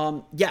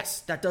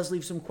 Yes, that does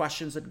leave some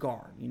questions at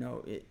guard.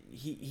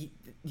 He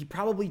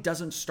probably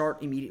doesn't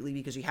start immediately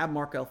because you have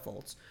Markelle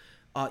Fultz.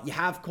 You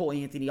have Cole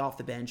Anthony off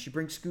the bench. You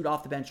bring Scoot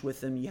off the bench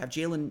with him. You have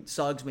Jalen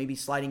Suggs maybe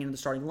sliding into the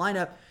starting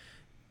lineup.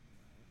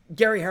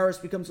 Gary Harris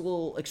becomes a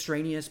little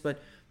extraneous, but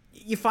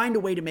you find a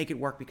way to make it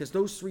work because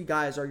those three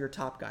guys are your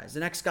top guys. The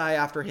next guy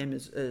after him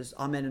is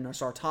Amen and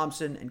Nassar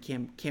Thompson, and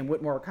Cam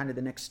Whitmore are kind of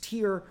the next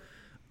tier.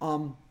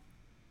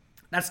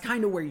 That's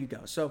kind of where you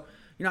go. So,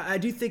 I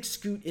do think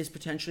Scoot is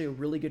potentially a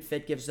really good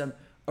fit, gives them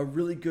a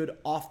really good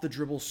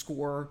off-the-dribble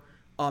scorer.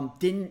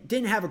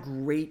 Didn't have a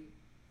great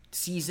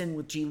season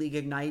with G League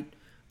Ignite,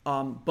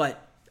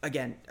 but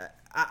again,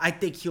 I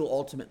think he'll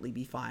ultimately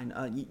be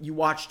fine. You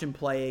watched him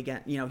play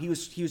again. He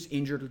was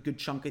injured a good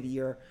chunk of the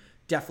year.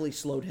 Definitely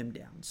slowed him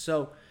down.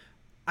 So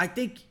I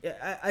think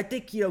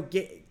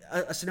get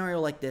a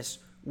scenario like this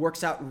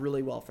works out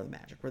really well for the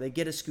Magic, where they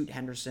get a Scoot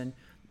Henderson.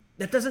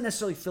 That doesn't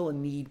necessarily fill a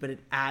need, but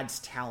it adds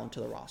talent to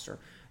the roster.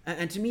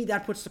 And to me,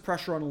 that puts the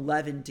pressure on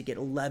 11 to get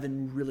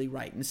 11 really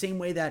right. In the same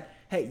way that,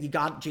 hey, you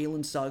got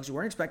Jalen Suggs. You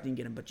weren't expecting to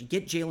get him, but you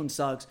get Jalen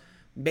Suggs.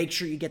 Make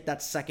sure you get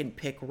that second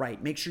pick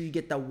right. Make sure you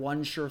get that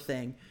one sure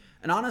thing.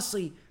 And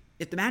honestly,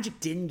 if the Magic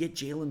didn't get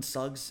Jalen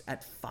Suggs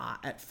at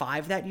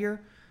five that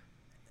year,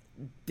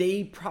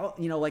 they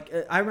probably,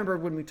 I remember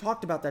when we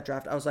talked about that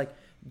draft, I was like,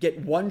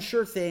 get one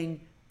sure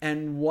thing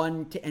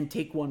and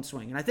take one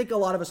swing. And I think a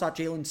lot of us thought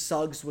Jalen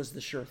Suggs was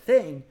the sure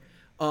thing.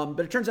 But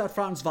it turns out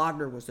Franz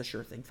Wagner was the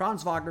sure thing.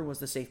 Franz Wagner was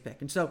the safe pick.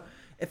 And so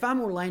if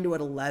I'm Orlando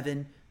at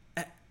 11,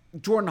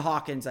 Jordan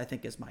Hawkins, I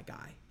think, is my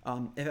guy.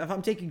 If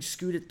I'm taking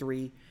Scoot at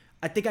 3,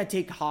 I think I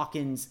take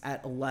Hawkins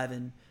at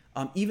 11,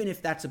 even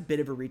if that's a bit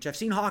of a reach. I've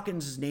seen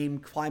Hawkins' name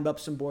climb up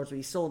some boards, but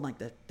he's still in like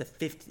the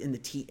fifth in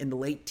the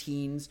late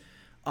teens,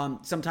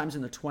 sometimes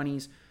in the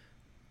 20s.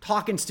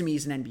 Hawkins to me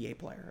is an NBA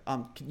player.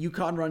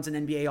 UConn runs an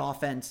NBA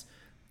offense.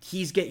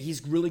 He's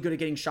really good at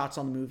getting shots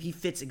on the move. He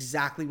fits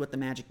exactly what the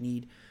Magic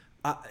need.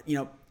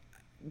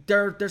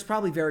 There's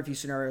probably very few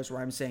scenarios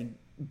where I'm saying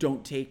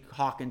don't take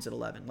Hawkins at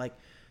 11. Like,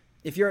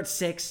 if you're at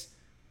 6,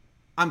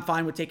 I'm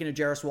fine with taking a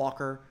Jarris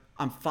Walker.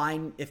 I'm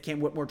fine if Cam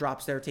Whitmore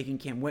drops there, taking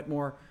Cam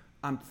Whitmore.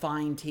 I'm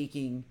fine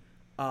taking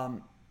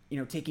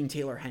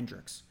Taylor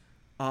Hendricks.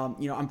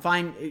 I'm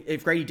fine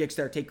if Grady Dick's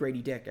there, take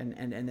Grady Dick, and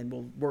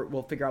then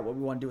we'll figure out what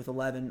we want to do with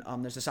 11.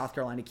 There's a South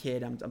Carolina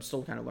kid. I'm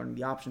still kind of learning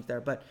the options there,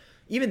 but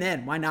even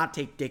then, why not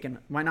take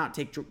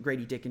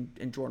Grady Dick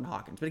and Jordan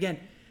Hawkins? But again,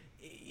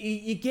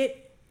 you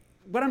get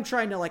what I'm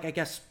trying to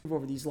move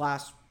over these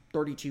last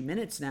 32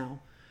 minutes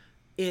now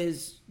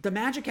is the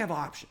Magic have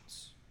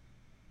options.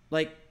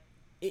 Like,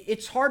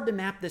 it's hard to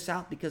map this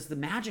out because the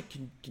Magic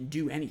can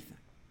do anything.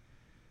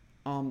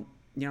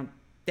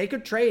 They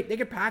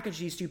could package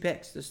these 2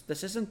 picks.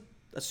 This isn't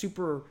a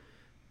super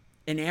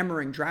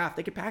enamoring draft.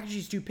 They could package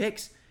these 2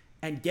 picks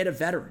and get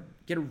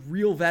a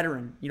real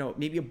veteran,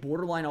 maybe a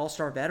borderline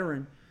all-star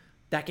veteran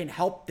that can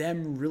help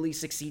them really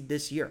succeed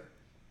this year.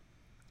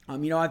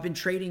 I've been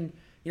trading,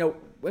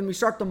 when we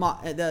start the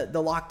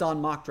Locked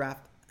On mock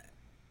draft,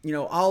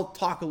 I'll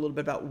talk a little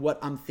bit about what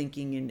I'm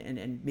thinking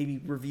and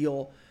maybe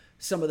reveal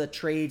some of the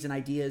trades and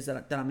ideas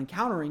that I'm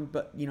encountering.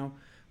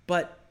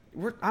 But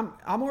I'm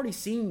already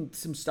seeing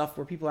some stuff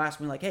where people ask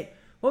me like, hey,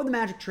 what would the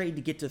Magic trade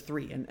to get to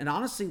 3? And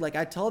honestly,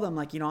 I tell them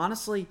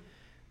honestly,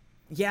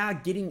 yeah,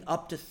 getting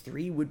up to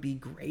 3 would be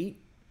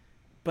great,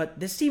 but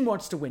this team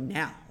wants to win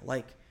now.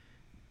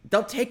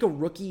 They'll take a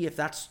rookie if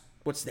that's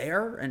what's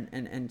there,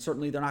 and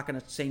certainly they're not going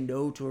to say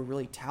no to a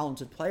really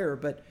talented player,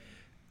 but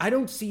I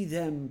don't see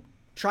them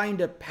trying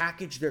to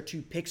package their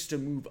 2 picks to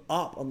move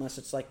up unless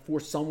it's for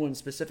someone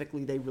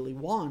specifically they really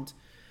want.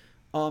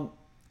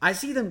 I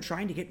see them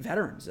trying to get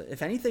veterans.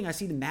 If anything, I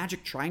see the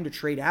Magic trying to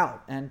trade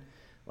out, and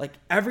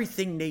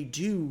everything they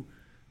do,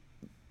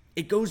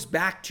 it goes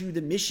back to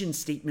the mission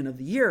statement of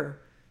the year.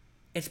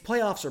 It's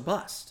playoffs or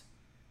bust.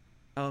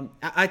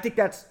 I think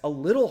that's a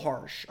little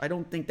harsh. I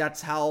don't think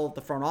that's how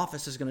the front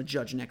office is going to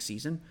judge next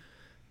season.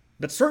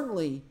 But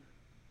certainly,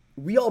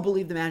 we all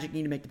believe the Magic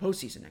need to make the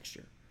postseason next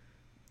year.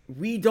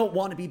 We don't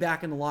want to be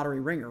back in the lottery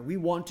ringer. We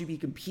want to be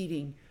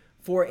competing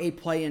for a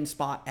play-in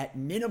spot at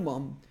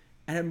minimum,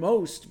 and at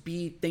most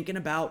be thinking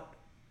about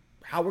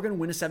how we're going to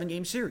win a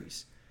 7-game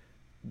series.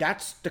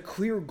 That's the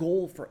clear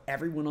goal for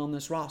everyone on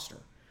this roster.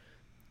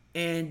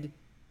 And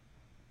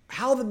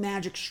how the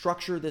Magic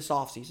structure this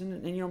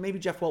offseason, and maybe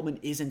Jeff Weltman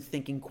isn't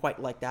thinking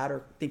quite like that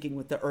or thinking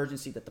with the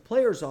urgency that the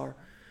players are,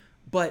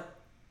 but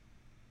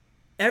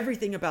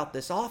everything about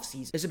this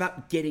offseason is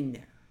about getting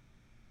there.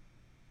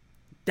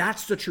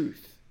 That's the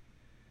truth.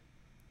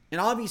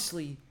 And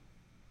obviously,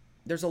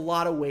 there's a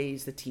lot of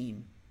ways the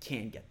team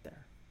can get there.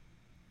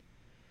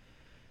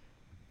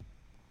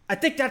 I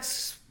think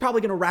that's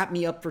probably going to wrap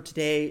me up for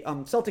today.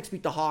 Celtics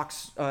beat the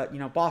Hawks.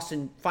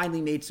 Boston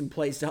finally made some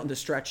plays down the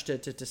stretch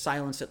to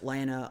silence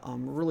Atlanta.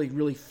 Really,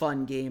 really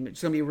fun game.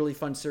 It's going to be a really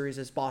fun series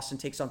as Boston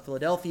takes on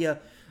Philadelphia.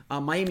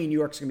 Miami, New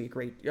York's going to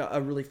be a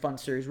really fun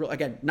series.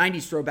 Again,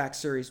 90s throwback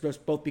series,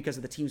 both because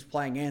of the teams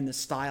playing and the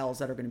styles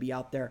that are going to be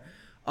out there.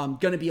 Going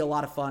to be a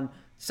lot of fun.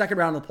 second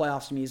round of the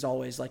playoffs to me is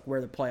always like where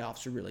the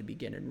playoffs will really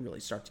begin and really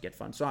start to get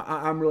fun. So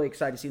I'm really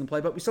excited to see them play,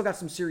 but we still got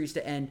some series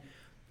to end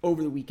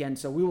over the weekend.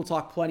 So we will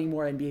talk plenty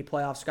more NBA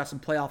playoffs. We've got some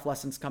playoff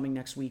lessons coming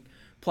next week.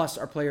 Plus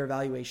our player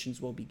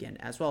evaluations will begin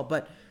as well.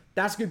 But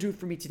that's going to do it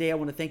for me today. I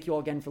want to thank you all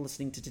again for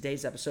listening to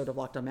today's episode of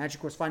Locked On Magic.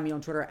 Of course, find me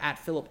on Twitter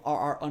at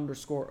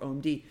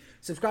PhilipRR_OMD.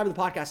 Subscribe to the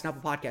podcast on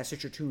Apple Podcasts,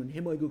 Stitcher, TuneIn,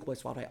 Himalaya, Google Play,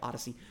 Spotify,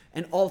 Odyssey,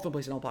 and all of the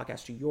places on all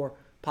podcasts to your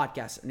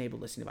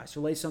podcast-enabled listening device. For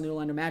latest on the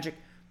Orlando Magic,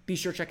 be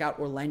sure to check out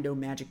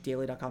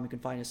OrlandoMagicDaily.com. You can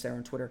find us there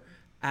on Twitter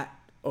at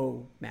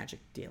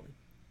OMagicDaily.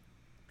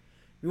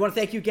 We want to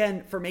thank you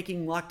again for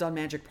making Locked On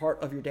Magic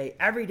part of your day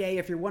every day.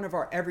 If you're one of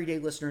our everyday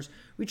listeners,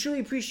 we truly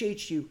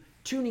appreciate you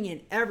tuning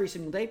in every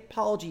single day.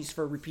 Apologies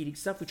for repeating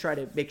stuff. We try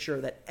to make sure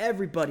that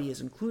everybody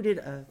is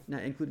included,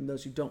 not including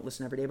those who don't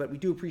listen every day, but we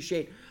do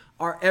appreciate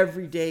our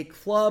everyday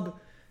club.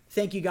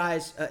 Thank you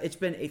guys. It's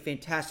been a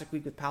fantastic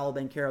week with Paolo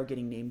Banchero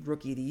getting named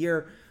Rookie of the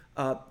Year.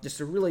 Just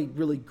a really,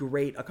 really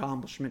great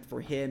accomplishment for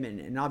him,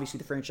 and obviously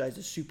the franchise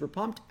is super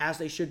pumped, as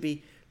they should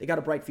be. They got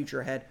a bright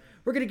future ahead.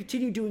 We're going to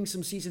continue doing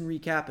some season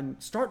recap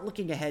and start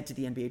looking ahead to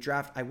the NBA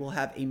draft. I will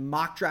have a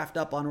mock draft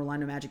up on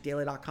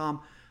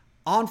OrlandoMagicDaily.com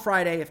on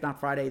Friday. If not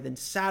Friday, then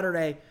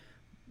Saturday.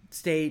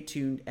 Stay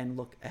tuned and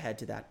look ahead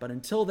to that. But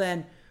until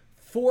then,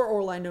 for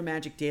Orlando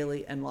Magic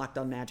Daily and Locked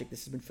On Magic,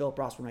 this has been Philip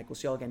Rossman Mike. We'll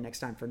see you all again next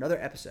time for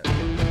another episode.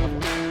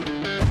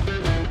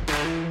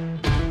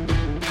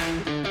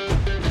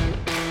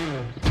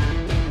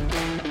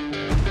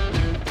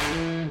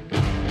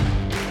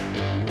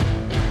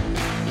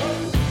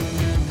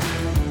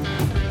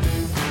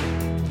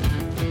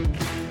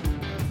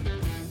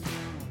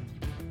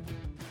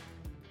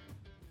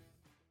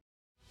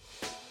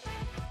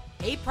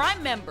 Hey,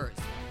 Prime members,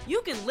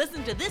 you can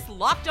listen to this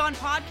Locked On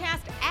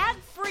podcast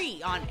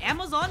ad-free on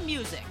Amazon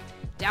Music.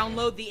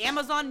 Download the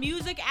Amazon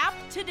Music app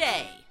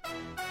today.